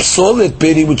considered psolet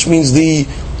peri, which means the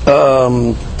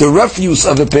refuse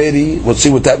of a peri. We'll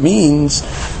see what that means.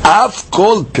 Af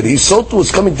kol peri, so too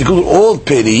is coming to include all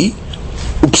peri.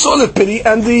 Upsolet peri,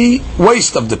 and the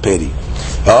waste of the peri.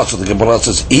 So the Gemara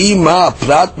says, Ima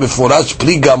prat meforash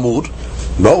pri gamur.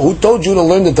 No, who told you to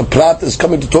learn that the prat is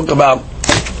coming to talk about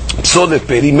psolet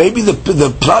peri? Maybe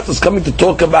the prat is coming to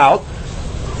talk about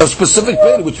a specific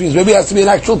peri, which means maybe it has to be an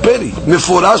actual peri.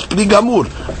 Meforash pri gamur.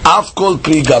 Af kol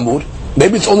pri gamur.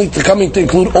 Maybe it's only coming to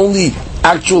include only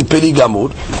actual peri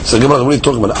gamur. So the Gemara, what are you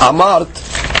talking about? Amart,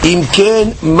 im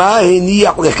ken ma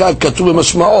heniach lecha katuv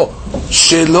b'mashma'o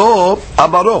shelo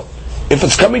abaro. If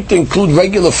it's coming to include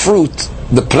regular fruit,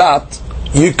 the plat,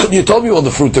 you told me all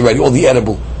the fruit already, all the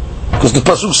edible. Because the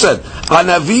pasuk said,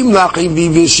 "Anavim nachim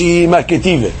vivishim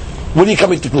aketive." What are you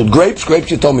coming to include? Grapes? Grapes,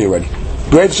 you told me already.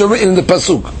 Grapes are written in the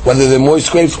pasuk, whether they're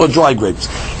moist grapes or dry grapes.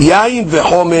 Yain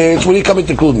vechometz. What are you coming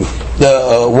to include me?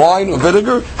 The wine or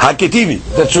vinegar? Haketivi.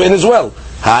 That's written as well.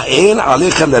 Ha'en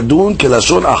alecha ladun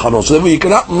kelashon acharon. So therefore, you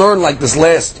cannot learn like this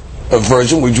last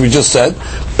version, which we just said.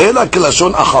 Ela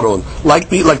kelashon acharon, like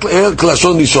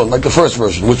kelashon rishon, like the first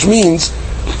version, which means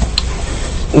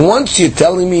once you're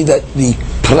telling me that the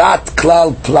plat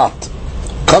klal plat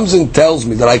comes and tells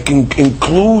me that I can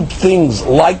include things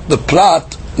like the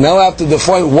plat, now I have to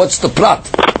define what's the plat.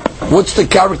 What's the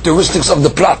characteristics of the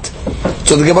plat?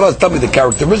 So the Gemara is telling me the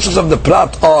characteristics of the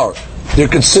plat are they're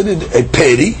considered a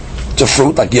peri, it's a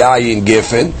fruit like yayin,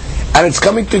 gefen, and it's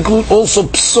coming to include also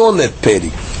psolet peri.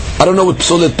 I don't know what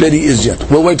psolet peri is yet.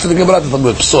 We'll wait for the Gemara to tell me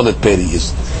what psolet peri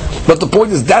is. But the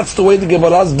point is, that's the way the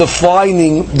Gemara is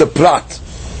defining the prat.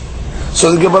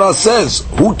 So the Gemara says,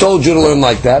 who told you to learn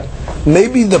like that?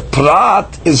 Maybe the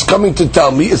prat is coming to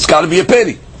tell me it's got to be a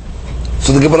peri.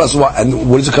 So the Gemara says, and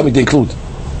what is it coming to include?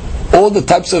 All the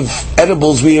types of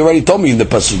edibles we already told me in the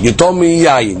pasuk. You told me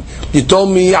yayin, you told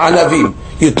me anavim,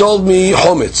 you told me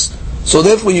chometz. So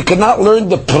therefore you cannot learn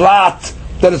the prat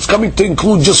that it's coming to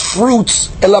include just fruits.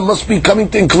 Ella must be coming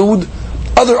to include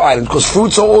other items, because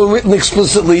fruits are all written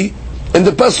explicitly in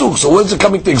the pasuk. So what is it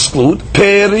coming to exclude?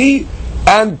 Peri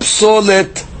and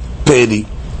psolet peri.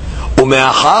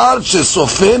 Umeachar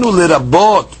shesofenu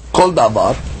lerabot kol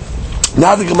davar.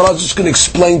 Now the Gemara is just going to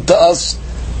explain to us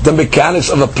the mechanics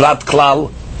of a plat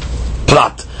klal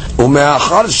plat.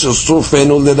 Umeachar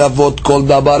shesofenu leravot kol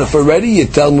davar. If already you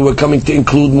tell me we're coming to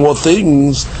include more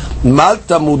things, mal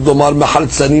tamud domar mechal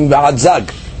tzanim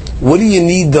ve'adzag. What do you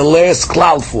need the last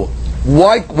klal for?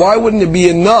 Why wouldn't it be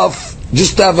enough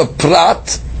just to have a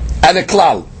prat and a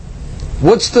klal?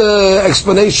 What's the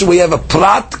explanation? We have a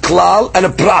prat, klal, and a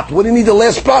prat. What do you need the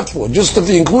last prat for? Just if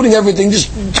you're including everything, just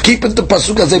keep it the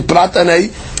pasuk as a prat and a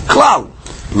klal.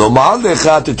 Lomar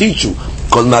lecha, to teach you.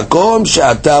 Kol makom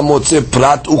she'ata motze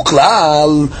prat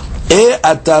uklal,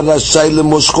 ata rashay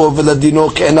lemoshcho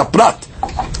veladino ke'en prat.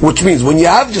 Which means when you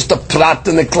have just a prat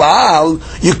and a klal,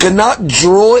 you cannot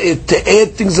draw it to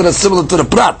add things that are similar to the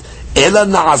prat. Ela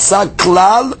na'asa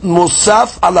klal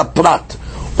musaf ala prat.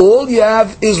 All you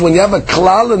have is when you have a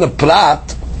klal and a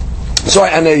prat,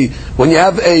 when you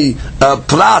have a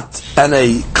prat and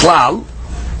a klal,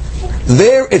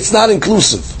 there it's not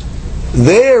inclusive.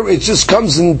 There it just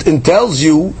comes and tells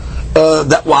you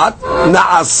that what?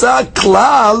 Na'asa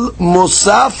klal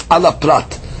musaf ala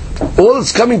prat. All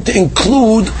it's coming to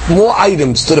include more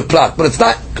items to the prat, but it's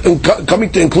not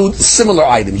coming to include similar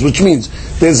items, which means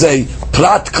there's a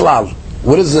prat klal.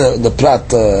 What does the prat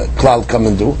klal come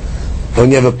and do? When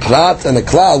you have a prat and a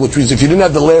klal, which means if you didn't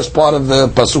have the last part of the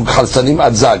pasuk chalsanim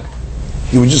adzag,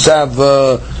 you would just have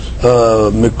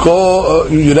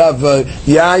you'd have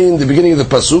yain, the beginning of the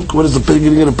pasuk. What is the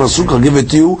beginning of the pasuk? I'll give it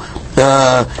to you.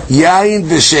 Yain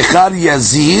v'shechar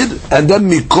yazir, and then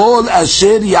mikol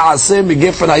asher yaaseh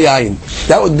migefen hayain.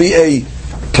 That would be a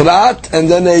prat and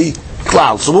then a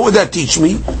klal. So what would that teach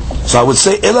me? So I would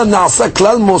say ela na'asa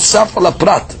klal mosaf ala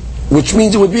prat, which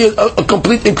means it would be a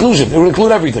complete inclusion. It would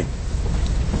include everything.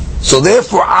 So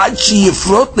therefore, ad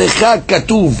sheyifrot lecha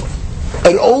katuv,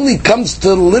 it only comes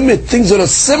to limit things that are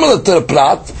similar to the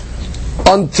prat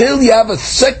until you have a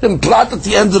second prat at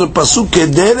the end of the pasuk,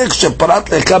 kederek sheparat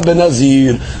lecha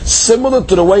benazir, similar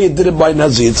to the way it did it by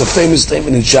Nazir. It's a famous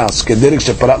statement in Shas, kederek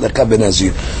sheparat lecha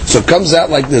benazir. So it comes out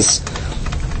like this.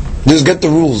 Just get the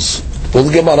rules. Well,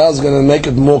 the Gemara is going to make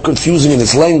it more confusing in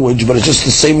its language, but it's just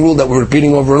the same rule that we're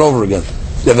repeating over and over again.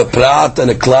 You have a prat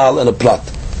and a klal and a prat.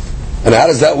 And how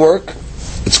does that work?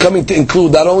 It's coming to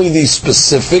include not only these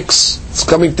specifics, it's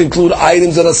coming to include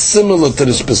items that are similar to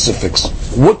the specifics.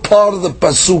 What part of the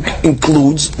pasuk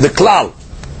includes the klal?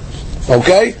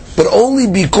 Okay? But only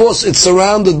because it's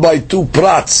surrounded by two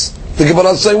prats. The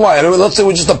Gemara is saying why? Let's say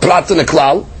we're just a prat and a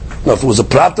klal. No, if it was a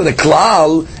prat and a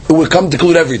klal, it would come to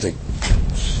include everything.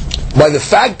 By the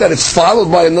fact that it's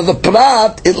followed by another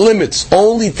prat, it limits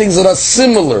only things that are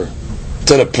similar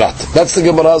to the prat. That's the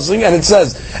Gemara's thing, and it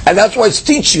says, and that's why it's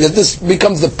teaching that this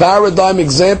becomes the paradigm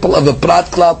example of a prat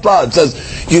klal prat. It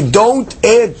says you don't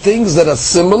add things that are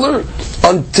similar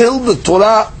until the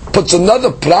Torah puts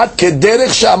another prat,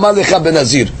 kederech she'amar lecha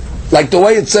benazir, like the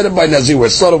way it said it by Nazir, where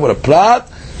it started with a prat,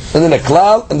 and then a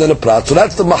klal, and then a prat. So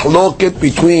that's the mahloket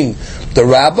between the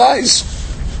rabbis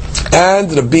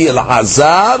and Rabbi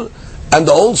Elazar, and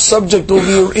the whole subject over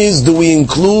here is, do we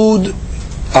include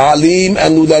alim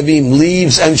and udavim,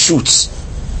 leaves and shoots?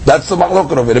 That's the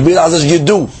machloket of it. Rabbi Elazar says, you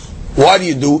do. Why do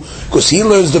you do? Because he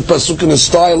learns the pasuk in a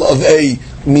style of a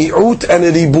mi'ut and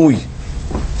a ribui.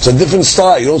 It's a different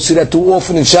style. You don't see that too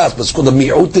often in Shas, but it's called a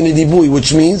mi'ut and a ribui,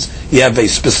 which means you have a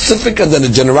specific and then a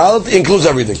generality, includes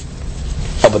everything.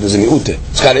 Oh, but there's a mi'ut.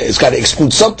 It's got to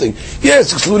exclude something. Yeah,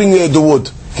 it's excluding the wood.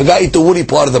 If a guy eat the woody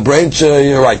part of the branch,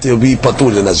 you're right, he'll be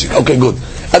patur in Nazir. Okay, good.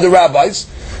 And the rabbis,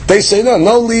 they say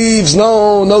no leaves,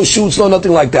 no shoots, no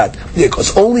nothing like that. Yeah,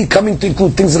 because only coming to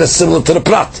include things that are similar to the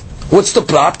prat. What's the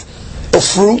prat? A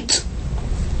fruit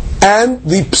and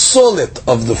the psolet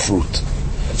of the fruit.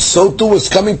 So too is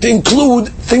coming to include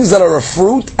things that are a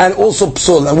fruit and also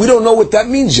psolet. And we don't know what that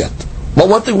means yet. But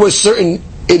one thing we're certain,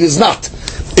 it is not.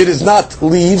 It is not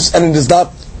leaves and it is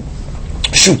not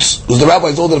shoots. Because the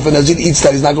rabbi told that if a Nazir eats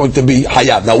that, he's not going to be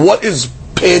hayab. Now what is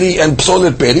peri and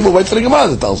psolet peri? We'll wait for the Gemara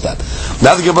that tells that.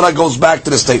 Now the Gemara goes back to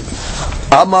the statement.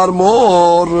 Amar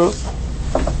mor.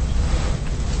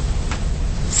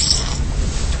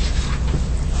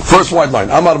 First white line,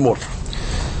 Amar Mor.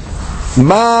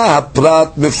 Ma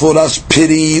prat meforash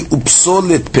peri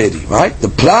upsolet peri. Right? The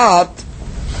prat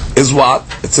is what?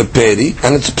 It's a peri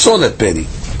and it's psolet peri.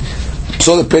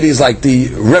 Psolet peri is like the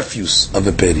refuse of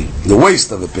a peri, the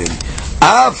waste of a peri.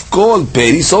 Av kol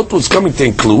peri, so it was coming to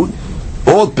include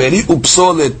all peri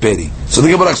upsolet peri. So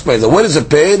the Gemara explains that. What is a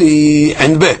peri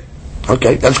and be?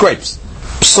 Okay, that's grapes.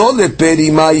 Psolet peri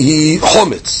maihi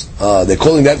chometz. They're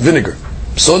calling that vinegar.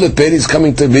 Psolet peri is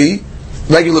coming to be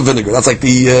regular vinegar. That's like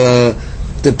the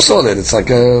psolet. It's like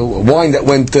a wine that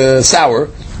went sour.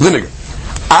 Vinegar.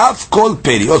 Av kol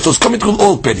peri. Oh, so it's coming to include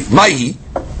all peri. Maihi.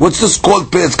 What's this kol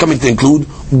peri? It's coming to include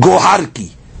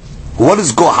goharki. What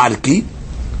is goharki?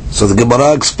 So the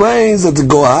Gemara explains that the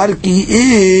goharki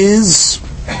is,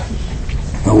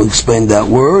 I will explain that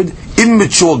word,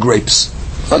 immature grapes.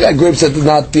 Okay, grapes that are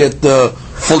not yet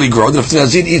fully grown. If the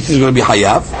Nazir eats, it's going to be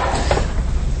hayav.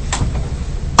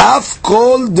 Af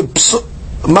kol the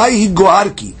maihi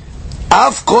goharki.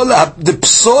 Af kol the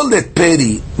psolet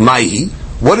peri maihi.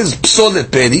 What is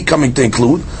psolet peri coming to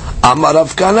include? Amar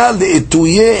Rav Kana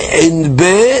le'etuye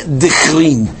enbe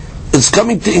dechrin. It's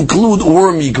coming to include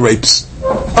wormy grapes.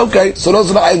 Okay, so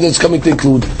those are the items it's coming to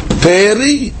include.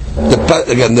 Peri,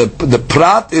 the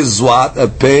prat is what? A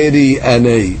peri and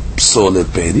a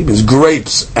psolet peri. Means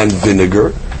grapes and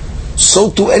vinegar.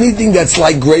 So to anything that's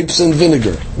like grapes and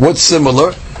vinegar. What's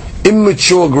similar?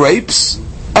 Immature grapes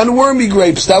and wormy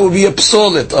grapes. That would be a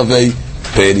psolet of a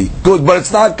peri. Good, but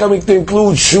it's not coming to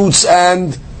include shoots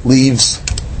and leaves.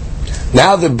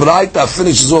 Now the Braita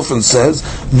finishes off and says,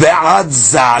 Ve'ad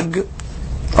zag.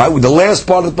 Right, with the last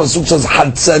part of the pasuk says,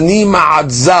 Hatzani ma'ad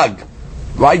zag.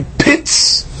 Right,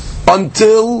 pits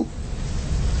until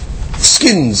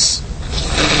skins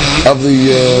of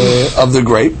the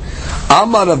grape.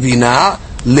 Amar Ravina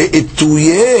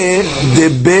le'etuye de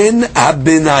ben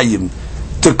abenayim,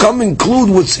 to come include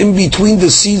what's in between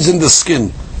the seeds and the skin,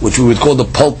 which we would call the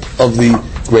pulp of the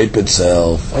grape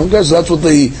itself. Okay, so that's what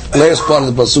the last part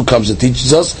of the pasuk comes and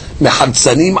teaches us.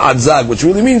 Mehatzanim adzag, which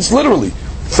really means literally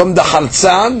from the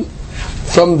hartzan,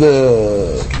 from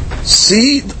the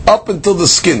seed up until the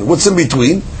skin. What's in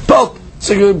between? Pulp.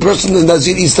 So a person that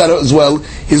Nazir eats that as well,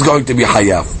 he's going to be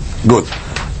hayav. Good.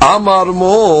 Amar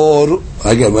mor.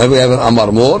 Again, whenever we have an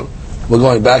Amar mor, we're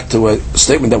going back to a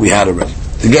statement that we had already.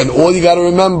 Again, all you got to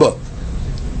remember,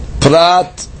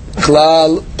 prat,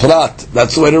 klal, prat.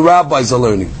 That's the way the rabbis are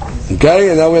learning. Okay,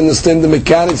 and now we understand the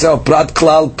mechanics how prat,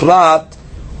 klal, prat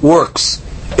works.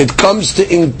 It comes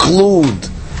to include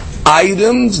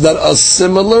items that are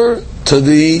similar to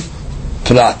the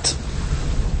prat.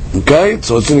 Okay,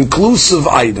 so it's an inclusive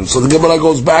item. So the Gemara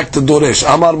goes back to Doresh.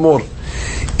 Amar mor.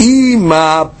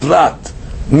 Ima prat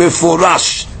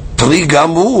meforash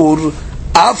prigamur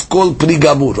af kol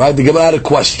prigamur. Right? The Gemara had a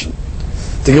question.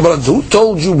 The Gemara, who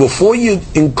told you before you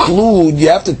include, you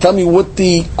have to tell me what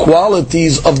the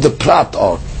qualities of the prat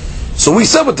are? So we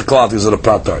said what the qualities of the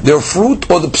prat are. They're fruit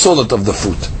or the psolet of the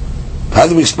fruit. How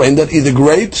do we explain that? Either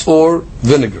grapes or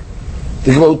vinegar.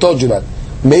 The Gemara, who told you that?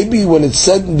 Maybe when it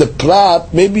said the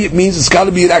prat, maybe it means it's got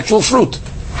to be an actual fruit.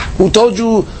 Who told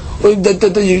you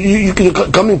that you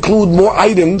can come include more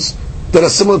items that are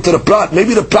similar to the prat?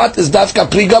 Maybe the prat is dafka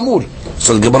pri gamur.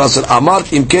 So the Gemara said, Amar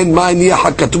imken ma'iniya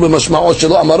hakatu b'mashma'o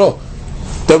shelo amaro.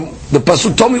 The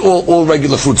pasuk told me all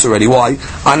regular fruits already. Why?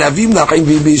 Anavim nachim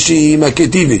v'bishim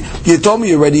aketivi. You told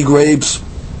me already grapes,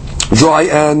 dry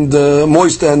and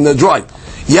moist and dry.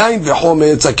 Yain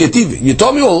v'chometz ketiv. You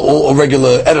told me all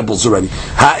regular edibles already.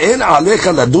 Ha'en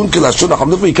alecha ladun kelashon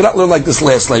ha'chamnuf. You cannot learn like this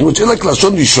last language. Like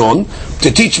lashon rishon,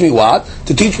 to teach me what?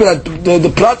 To teach me that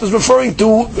the prat is referring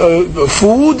to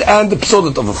food and the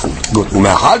psodet of a food. Good.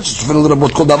 Umehaj shufin a little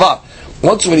bit kol davar.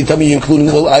 Once when you tell me you're including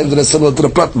all items that are similar to the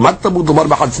prat, maktabu domar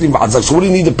b'chatzrim b'adzag. So what do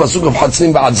you need the pasuk of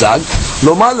chatzrim b'adzag?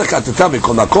 Lomar lecha teta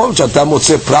b'kol makom she'ata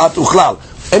motze prat uchlal.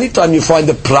 Anytime you find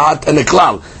a prat and a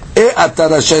klal, you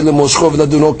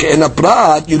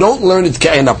don't learn it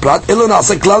ke'ena prat. The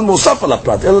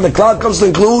klal comes to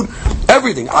include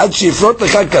everything.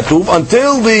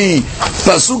 Until the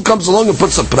pasuk comes along and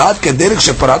puts a prat,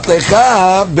 just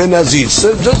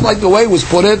like the way it was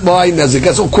put it by Nazir.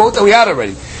 That's a quote that we had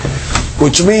already.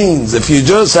 Which means, if you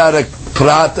just had a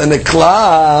prat and a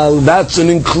klal, that's an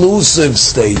inclusive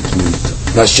statement.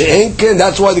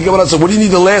 That's why the Gemara said, what do you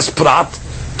need the last prat?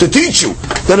 To teach you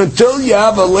that until you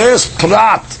have a last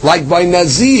prat, like by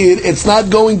Nazir, it's not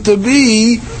going to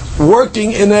be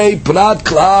working in a prat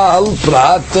klal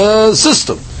prat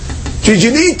system. So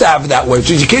you need to have it that way.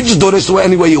 So you can't just do this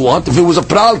any way you want. If it was a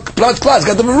prat klal, it's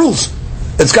got different rules.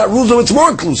 It's got rules, so it's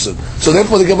more inclusive. So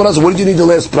therefore, the Gemara says, what did you need the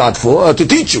last prat for? To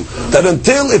teach you that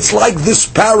until it's like this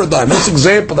paradigm, this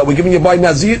example that we're giving you by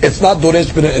Nazir, it's not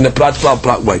doresh in a prat klal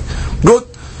prat way. Good.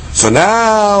 So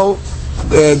now.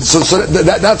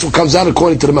 That's what comes out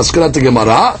according to the Maskanat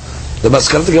Gemara. The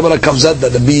Maskanat Gemara comes out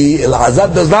that the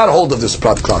Azad does not hold of this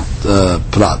prat klal.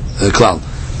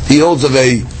 He holds of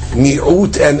a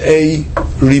ni'ut and a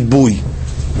ribui.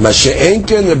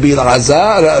 Masha'enken, Rabbi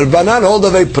Azad, Rabbanan hold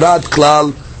of a prat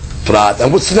klal prat.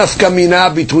 And what's the nafka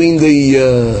mina between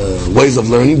the ways of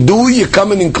learning? Do you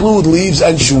come and include leaves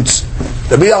and shoots?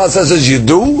 Rabbi Azad says you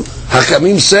do.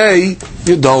 Hakamim say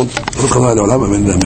you don't.